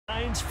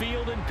Heinz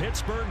Field in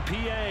Pittsburgh, PA.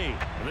 Here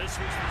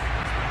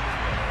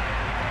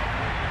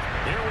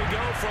we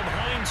go from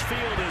Heinz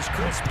Field as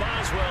Chris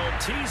Boswell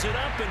tees it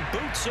up and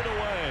boots it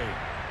away.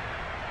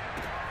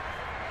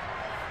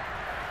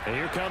 And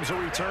here comes a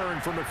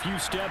return from a few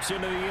steps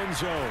into the end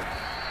zone.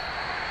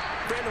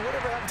 Brandon,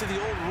 whatever happened to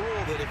the old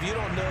rule that if you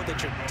don't know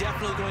that you're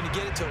definitely going to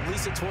get it to at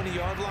least a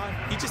 20-yard line,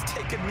 you just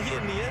take a knee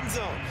in the end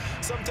zone.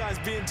 Sometimes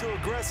being too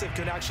aggressive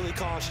can actually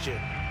cost you.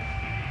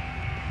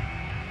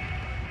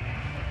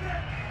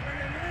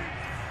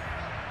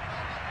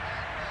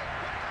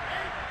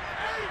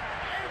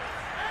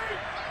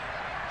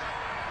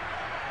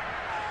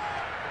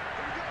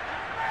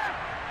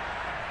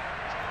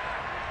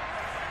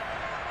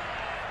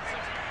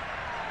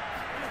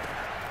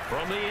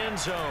 From the end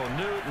zone,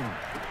 Newton.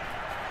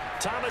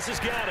 Thomas has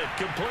got it,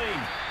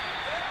 complete.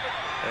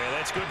 And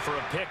that's good for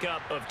a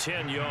pickup of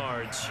 10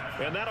 yards.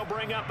 And that'll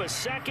bring up a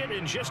second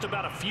and just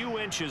about a few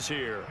inches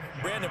here.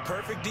 Brandon,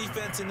 perfect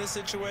defense in this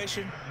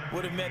situation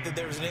would have meant that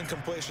there was an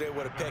incompletion. They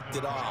would have picked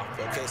it off.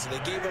 Okay, so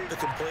they gave up the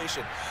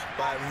completion.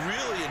 But I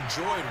really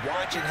enjoyed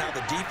watching how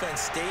the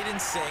defense stayed in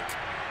sync,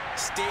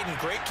 stayed in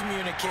great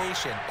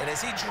communication. And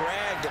as he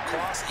dragged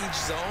across each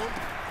zone,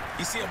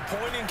 you see him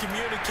pointing,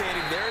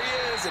 communicating. There he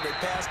is, and they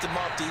passed him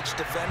off to each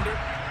defender.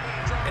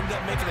 Ended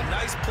up making a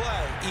nice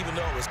play, even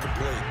though it was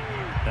complete.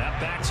 That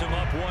backs him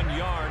up 1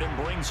 yard and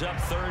brings up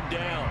third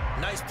down.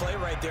 Nice play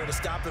right there to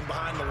stop him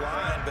behind the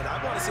line, but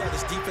I want to see how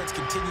this defense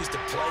continues to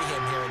play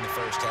him here in the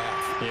first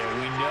half. Yeah,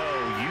 we know,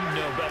 you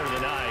know better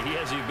than I, he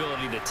has the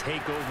ability to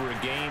take over a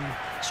game,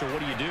 so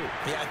what do you do?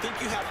 Yeah, I think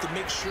you have to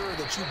make sure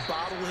that you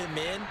bottle him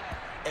in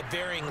at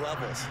varying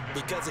levels,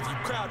 because if you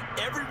crowd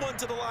everyone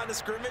to the line of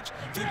scrimmage,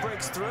 if he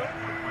breaks through,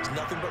 there's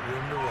nothing but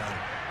room to run.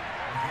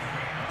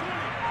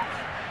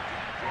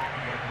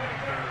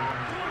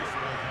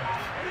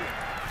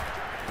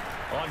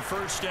 On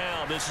first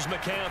down, this is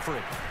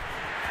McCaffrey.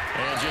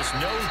 And just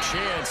no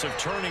chance of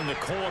turning the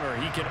corner.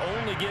 He can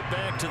only get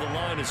back to the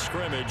line of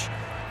scrimmage.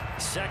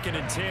 2nd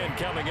and 10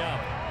 coming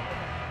up.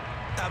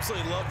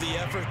 Absolutely love the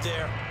effort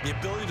there. The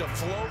ability to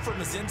flow from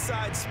his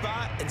inside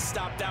spot and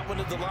stop that one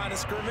at the line of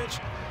scrimmage.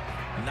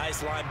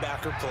 Nice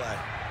linebacker play.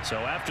 So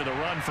after the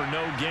run for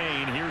no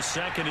gain, here's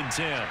 2nd and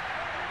 10.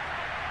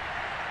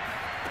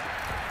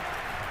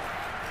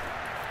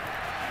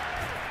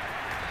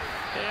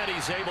 And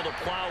he's able to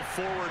plow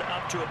forward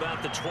up to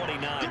about the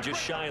 29, just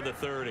shy of the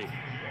 30. A 9-yard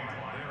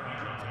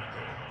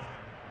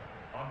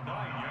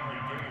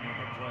gain on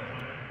the play.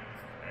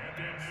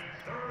 And it's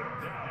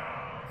third down.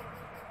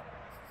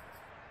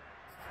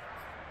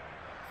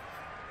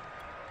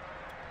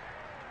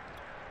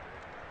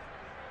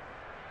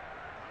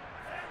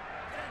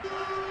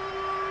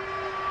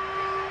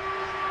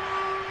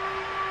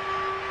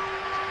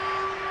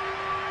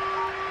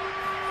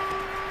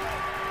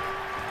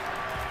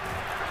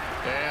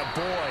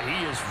 Boy,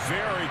 he is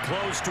very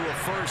close to a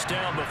first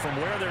down, but from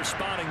where they're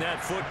spotting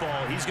that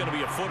football, he's going to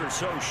be a foot or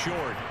so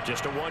short.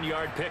 Just a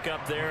 1-yard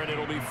pickup there, and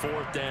it'll be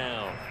 4th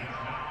down.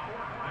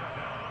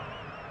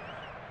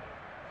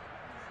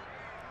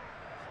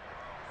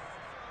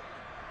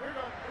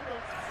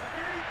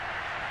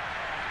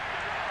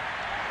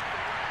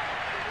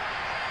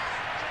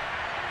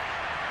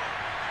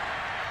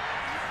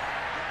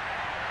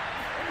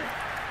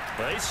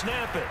 They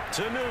snap it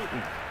to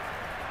Newton.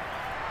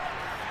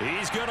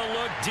 He's going to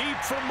look deep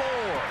for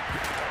more.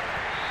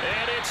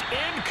 And it's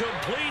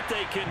incomplete.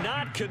 They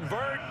cannot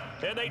convert,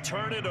 and they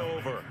turn it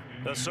over.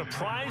 A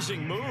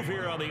surprising move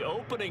here on the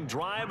opening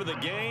drive of the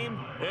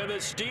game. And the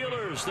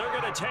Steelers, they're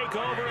going to take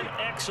over an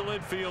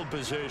excellent field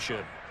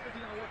position.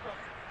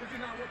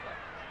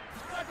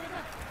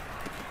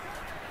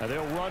 And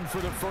they'll run for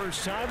the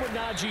first time with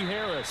Najee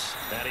Harris.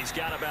 And he's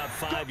got about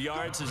 5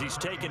 yards as he's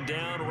taken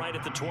down right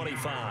at the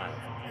 25.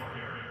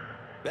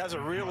 That's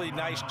a really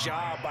nice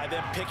job by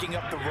them picking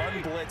up the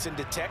run blitz and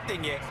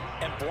detecting it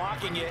and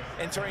blocking it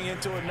and turning it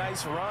into a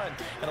nice run.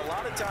 And a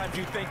lot of times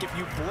you think if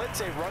you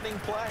blitz a running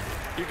play,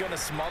 you're going to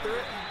smother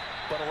it.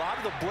 But a lot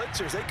of the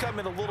blitzers, they come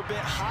in a little bit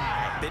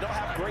high. They don't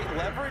have great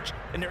leverage,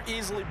 and they're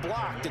easily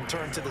blocked and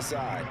turned to the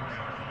side.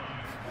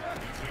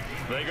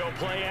 They go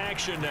play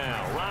action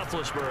now.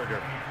 Roethlisberger.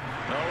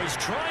 Oh, he's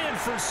trying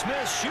for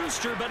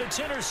Smith-Schuster, but it's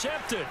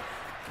intercepted.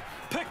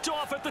 Picked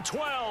off at the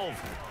 12.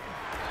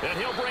 And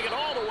he'll bring it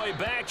all the way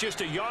back just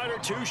a yard or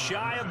two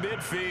shy of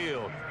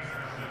midfield.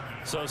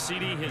 So,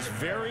 CD, his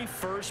very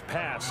first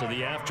pass of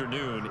the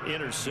afternoon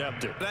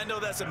intercepted. And I know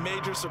that's a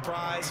major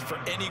surprise for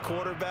any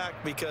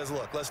quarterback because,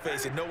 look, let's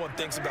face it, no one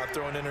thinks about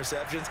throwing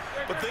interceptions.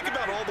 But think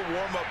about all the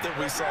warm-up that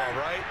we saw,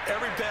 right?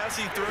 Every pass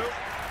he threw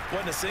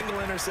wasn't a single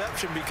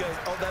interception because,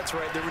 oh, that's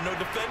right, there were no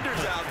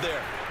defenders out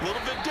there. A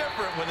little bit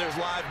different when there's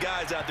live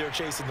guys out there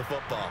chasing the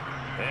football.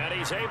 And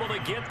he's able to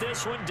get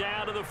this one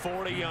down to the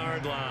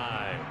 40-yard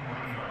line.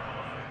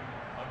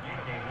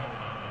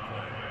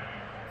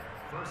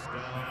 First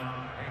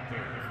down,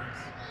 Panthers.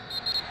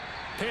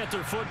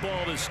 Panther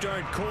football to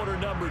start quarter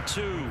number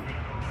 2.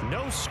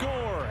 No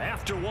score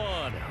after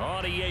 1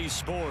 on EA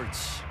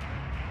Sports.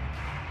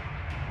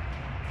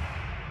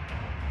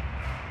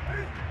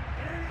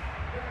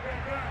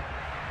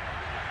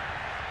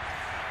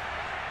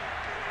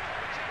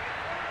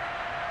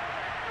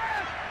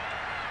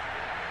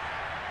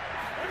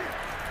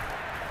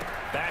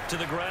 to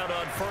the ground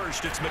on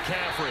first. It's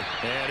McCaffrey.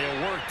 And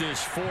he'll work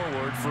this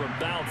forward for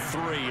about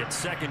 3. It's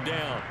second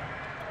down.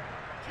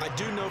 I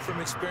do know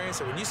from experience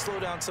that when you slow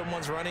down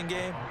someone's running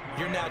game,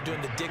 you're now doing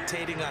the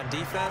dictating on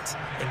defense.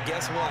 And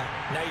guess what?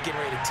 Now you're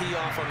getting ready to tee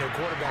off on their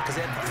quarterback because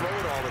they have to throw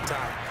it all the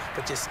time.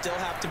 But you still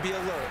have to be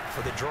alert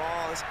for the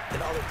draws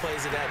and other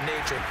plays of that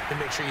nature to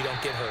make sure you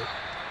don't get hurt.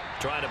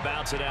 Trying to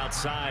bounce it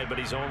outside, but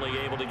he's only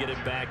able to get it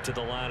back to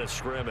the line of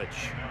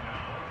scrimmage.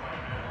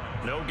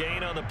 No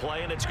gain on the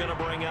play, and it's going to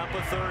bring up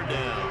a third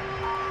down.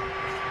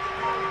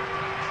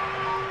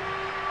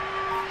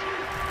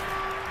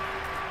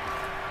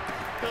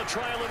 They'll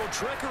try a little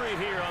trickery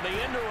here on the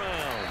end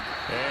around.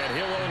 And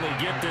he'll only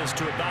get this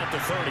to about the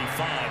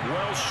 35,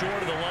 well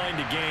short of the line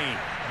to gain.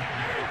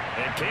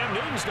 And Cam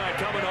Newton's not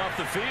coming off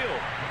the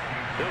field.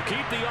 They'll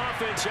keep the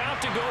offense out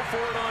to go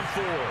for it on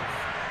 4th.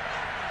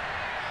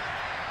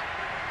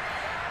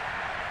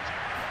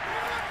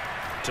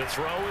 To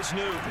throw is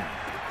Newton.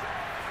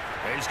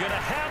 He's going to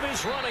have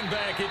his running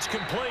back. It's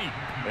complete.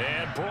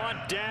 And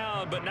brought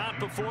down, but not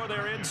before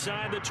they're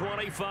inside the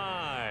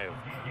 25.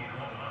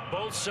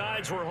 Both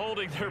sides were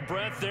holding their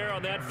breath there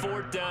on that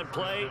 4th down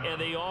play,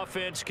 and the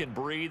offense can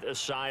breathe a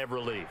sigh of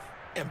relief.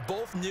 And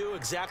both knew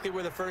exactly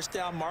where the first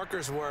down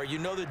markers were. You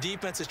know the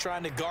defense is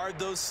trying to guard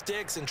those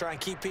sticks and try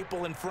and keep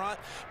people in front,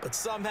 but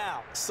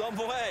somehow, some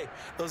way,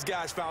 those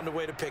guys found a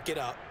way to pick it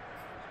up.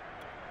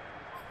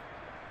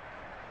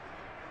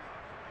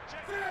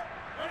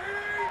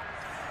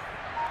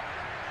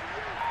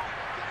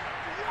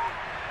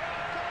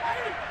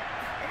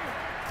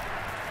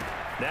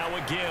 Now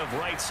a give,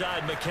 right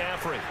side,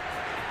 McCaffrey.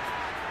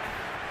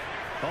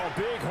 Oh,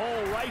 big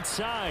hole right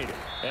side.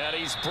 And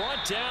he's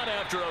brought down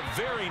after a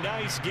very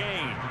nice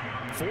gain.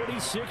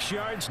 46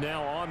 yards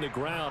now on the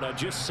ground on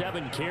just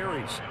 7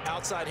 carries.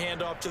 Outside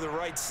handoff to the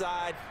right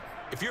side.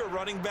 If you're a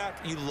running back,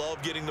 you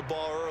love getting the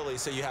ball early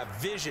so you have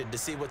vision to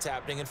see what's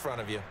happening in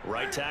front of you.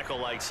 Right tackle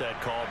likes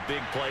that call.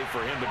 Big play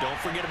for him, but don't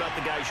forget about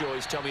the guys you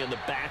always tell me on the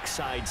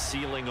backside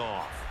sealing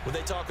off. When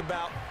they talk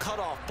about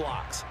cutoff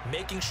blocks,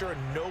 making sure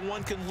no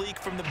one can leak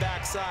from the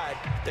backside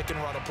that can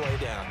run a play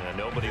down. And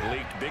nobody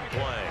leaked. Big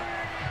play.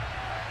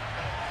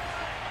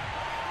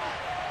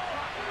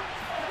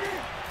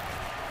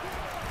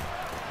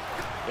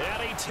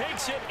 And he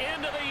takes it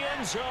into the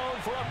end zone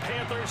for a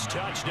Panthers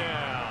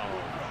touchdown.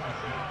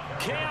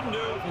 Cam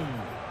Newton.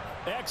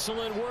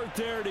 Excellent work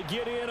there to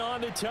get in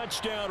on the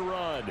touchdown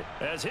run,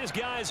 as his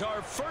guys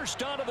are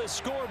first onto the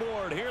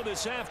scoreboard here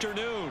this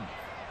afternoon.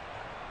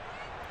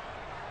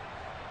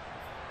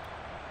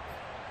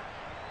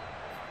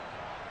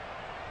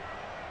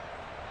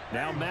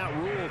 Now Matt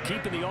Rule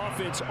keeping the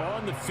offense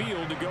on the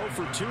field to go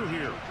for 2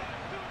 here.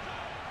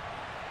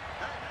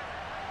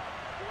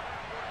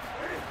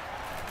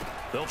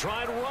 They'll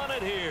try and run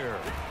it here.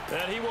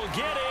 And he will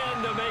get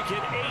in to make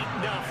it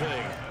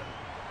 8-0.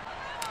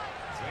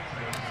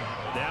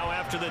 Now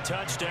after the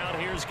touchdown,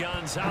 here's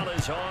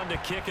Gonzalez on to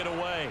kick it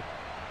away.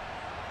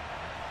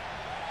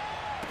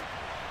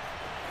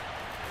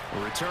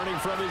 Returning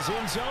from his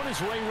end zone is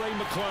Ray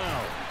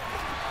McCloud.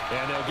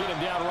 And they'll get him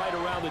down right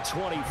around the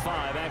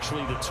 25,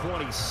 actually the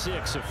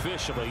 26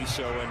 officially,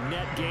 so a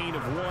net gain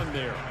of 1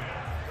 there.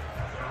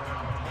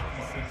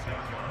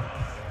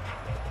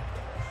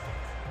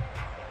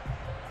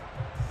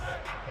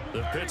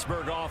 The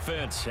Pittsburgh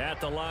offense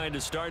at the line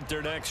to start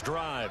their next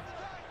drive.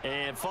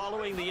 And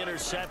following the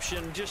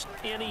interception, just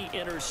any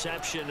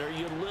interception, are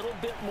you a little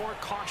bit more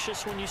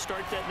cautious when you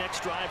start that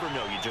next drive, or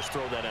no, you just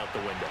throw that out the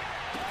window?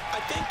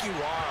 I think you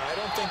are. I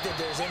don't think that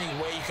there's any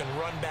way you can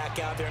run back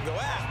out there and go,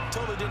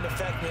 totally didn't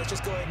affect me. Let's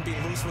just go ahead and be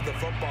loose with the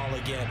football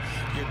again.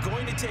 You're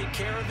going to take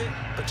care of it,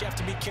 but you have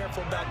to be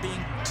careful about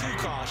being too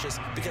cautious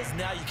because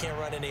now you can't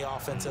run any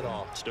offense at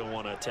all. Still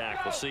want to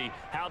attack. We'll see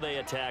how they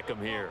attack them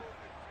here.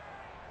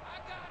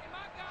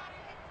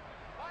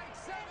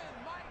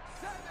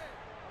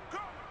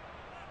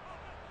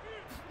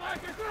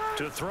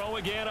 To throw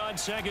again on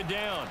second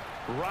down,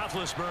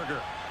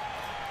 Roethlisberger.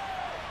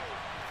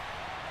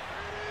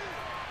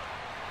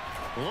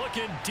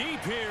 Looking deep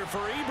here for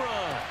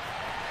Ebron.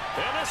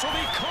 And this will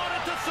be caught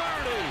at the 30.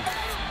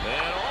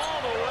 And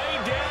all the way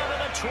down to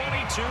the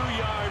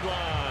 22-yard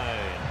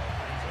line.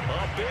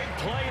 A big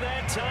play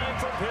that time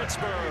for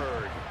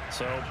Pittsburgh.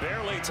 So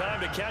barely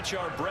time to catch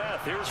our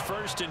breath. Here's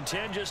 1st and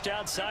 10 just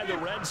outside the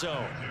red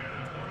zone.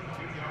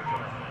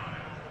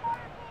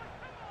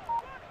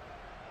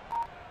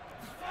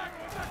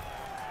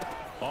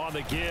 On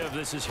the give,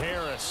 this is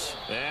Harris.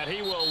 And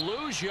he will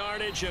lose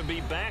yardage and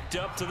be backed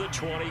up to the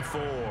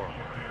 24.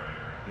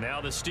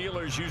 Now the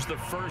Steelers use the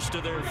first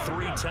of their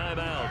 3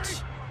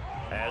 timeouts,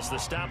 as the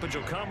stoppage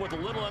will come with a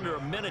little under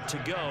a minute to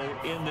go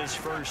in this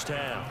first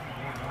half.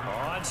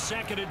 On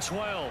 2nd and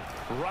 12,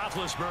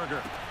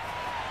 Roethlisberger.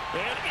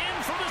 And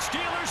in for the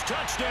Steelers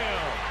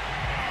touchdown.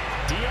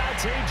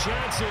 Deontay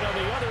Johnson on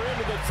the other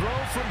end of the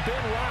throw from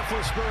Ben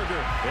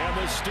Roethlisberger. And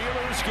the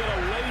Steelers get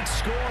a late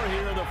score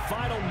here in the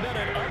final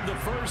minute of the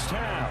first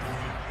half.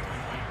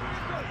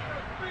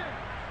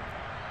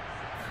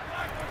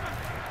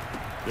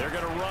 They're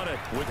going to run it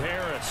with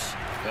Harris.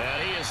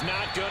 And he is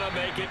not going to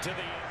make it to the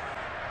end.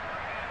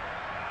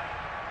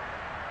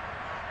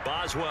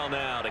 Boswell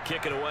now to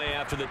kick it away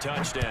after the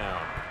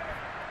touchdown.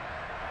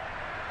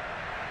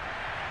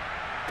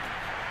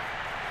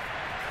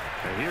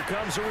 And here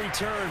comes a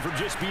return from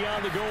just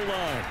beyond the goal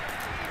line.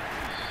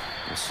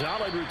 A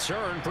solid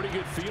return, pretty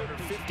good field.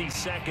 50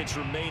 seconds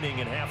remaining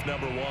in half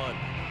number one.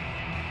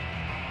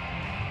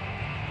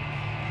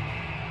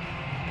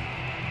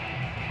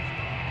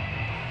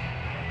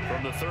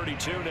 From the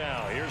 32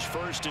 now, here's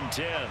 1st and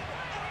 10.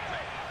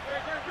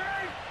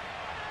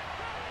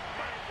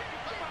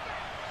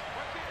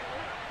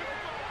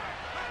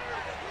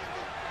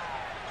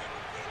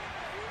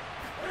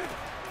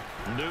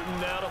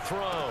 Newton now to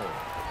throw.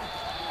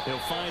 He'll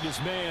find his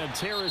man,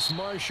 Terrace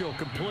Marshall,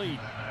 complete.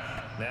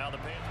 Now the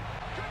Panthers.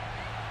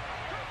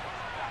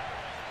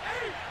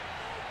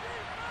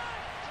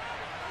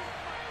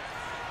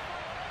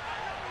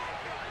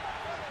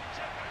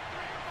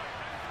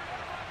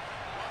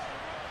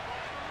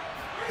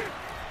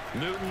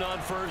 Newton on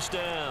 1st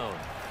down.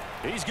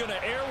 He's going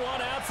to air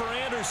one out for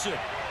Anderson.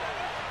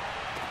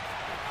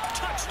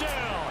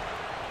 Touchdown!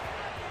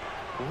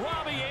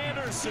 Robbie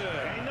Anderson,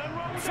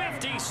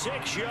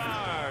 56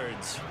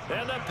 yards.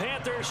 And the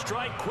Panthers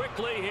strike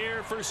quickly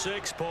here for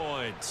 6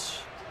 points.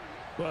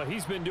 Well,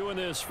 he's been doing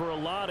this for a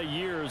lot of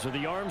years with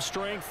the arm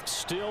strength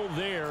still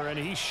there, and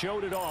he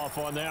showed it off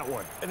on that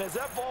one. And as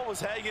that ball was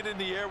hanging in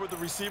the air with the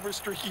receiver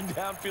streaking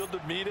downfield to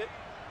meet it,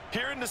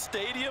 here in the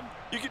stadium,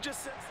 you could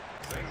just sense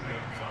it.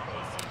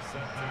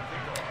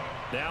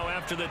 Now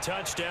after the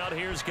touchdown,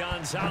 here's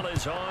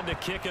Gonzalez on to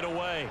kick it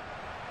away.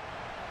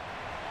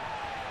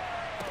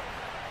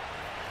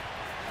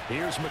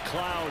 Here's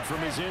McLeod from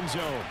his end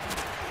zone.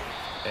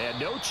 And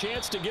no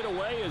chance to get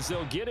away as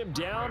they'll get him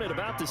down at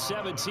about the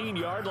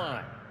 17-yard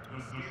line.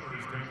 The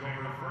Steelers take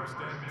over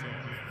 1st and 10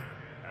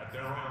 at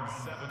their own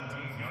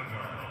 17-yard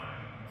line.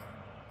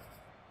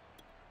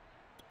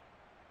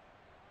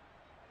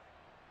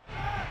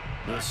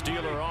 The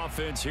Steeler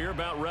offense here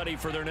about ready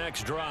for their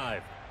next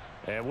drive.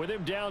 And with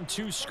him down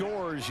 2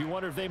 scores, you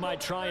wonder if they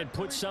might try and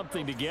put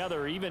something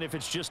together, even if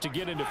it's just to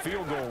get into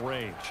field goal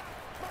range.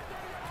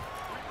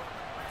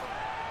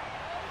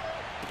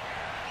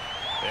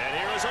 And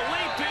here's a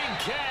leaping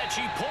catch.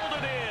 He pulled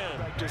it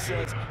in. Just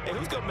says, hey,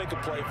 who's going to make a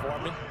play for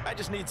me? I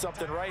just need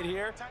something right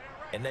here.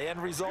 And the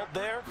end result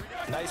there,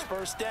 nice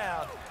 1st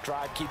down.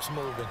 Drive keeps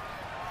moving.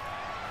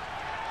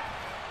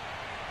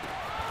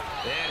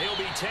 And he'll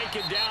be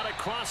taken down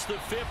across the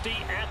 50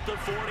 at the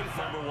 40.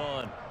 Number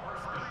 1.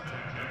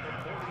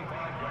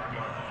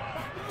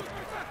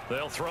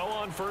 They'll throw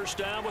on 1st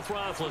down with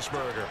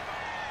Roethlisberger.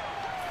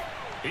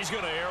 He's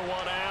going to air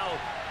one out.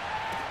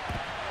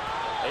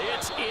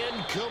 It's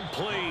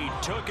incomplete.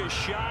 Took a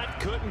shot,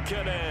 couldn't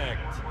connect.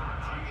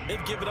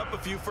 They've given up a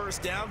few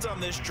 1st downs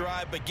on this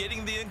drive, but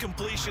getting the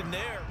incompletion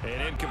there.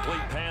 An incomplete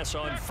pass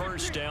on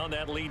 1st down.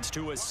 That leads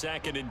to a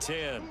 2nd and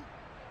 10.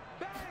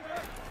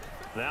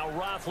 Now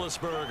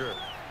Roethlisberger.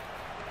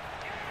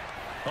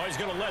 Oh, he's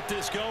going to let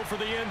this go for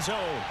the end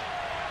zone.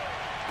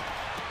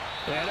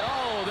 And,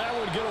 oh, that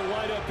one going to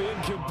wind up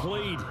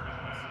incomplete.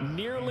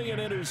 Nearly an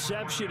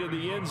interception in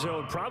the end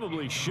zone.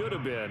 Probably should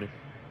have been.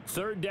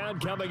 3rd down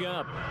coming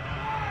up.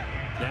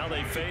 Now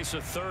they face a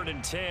 3rd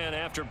and 10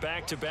 after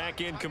back-to-back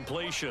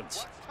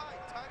incompletions.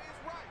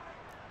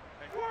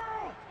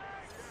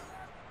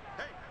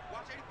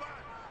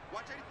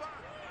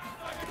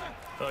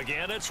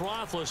 Again, it's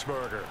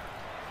Roethlisberger.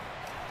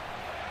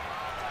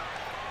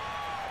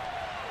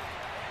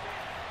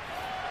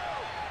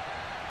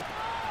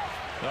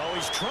 Oh,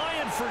 he's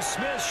trying for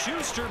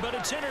Smith-Schuster, but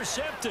it's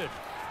intercepted.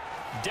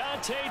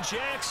 Dante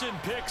Jackson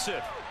picks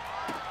it.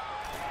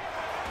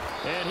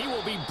 And he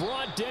will be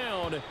brought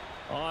down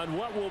on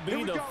what will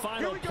be the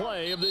final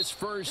play of this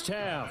 1st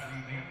half.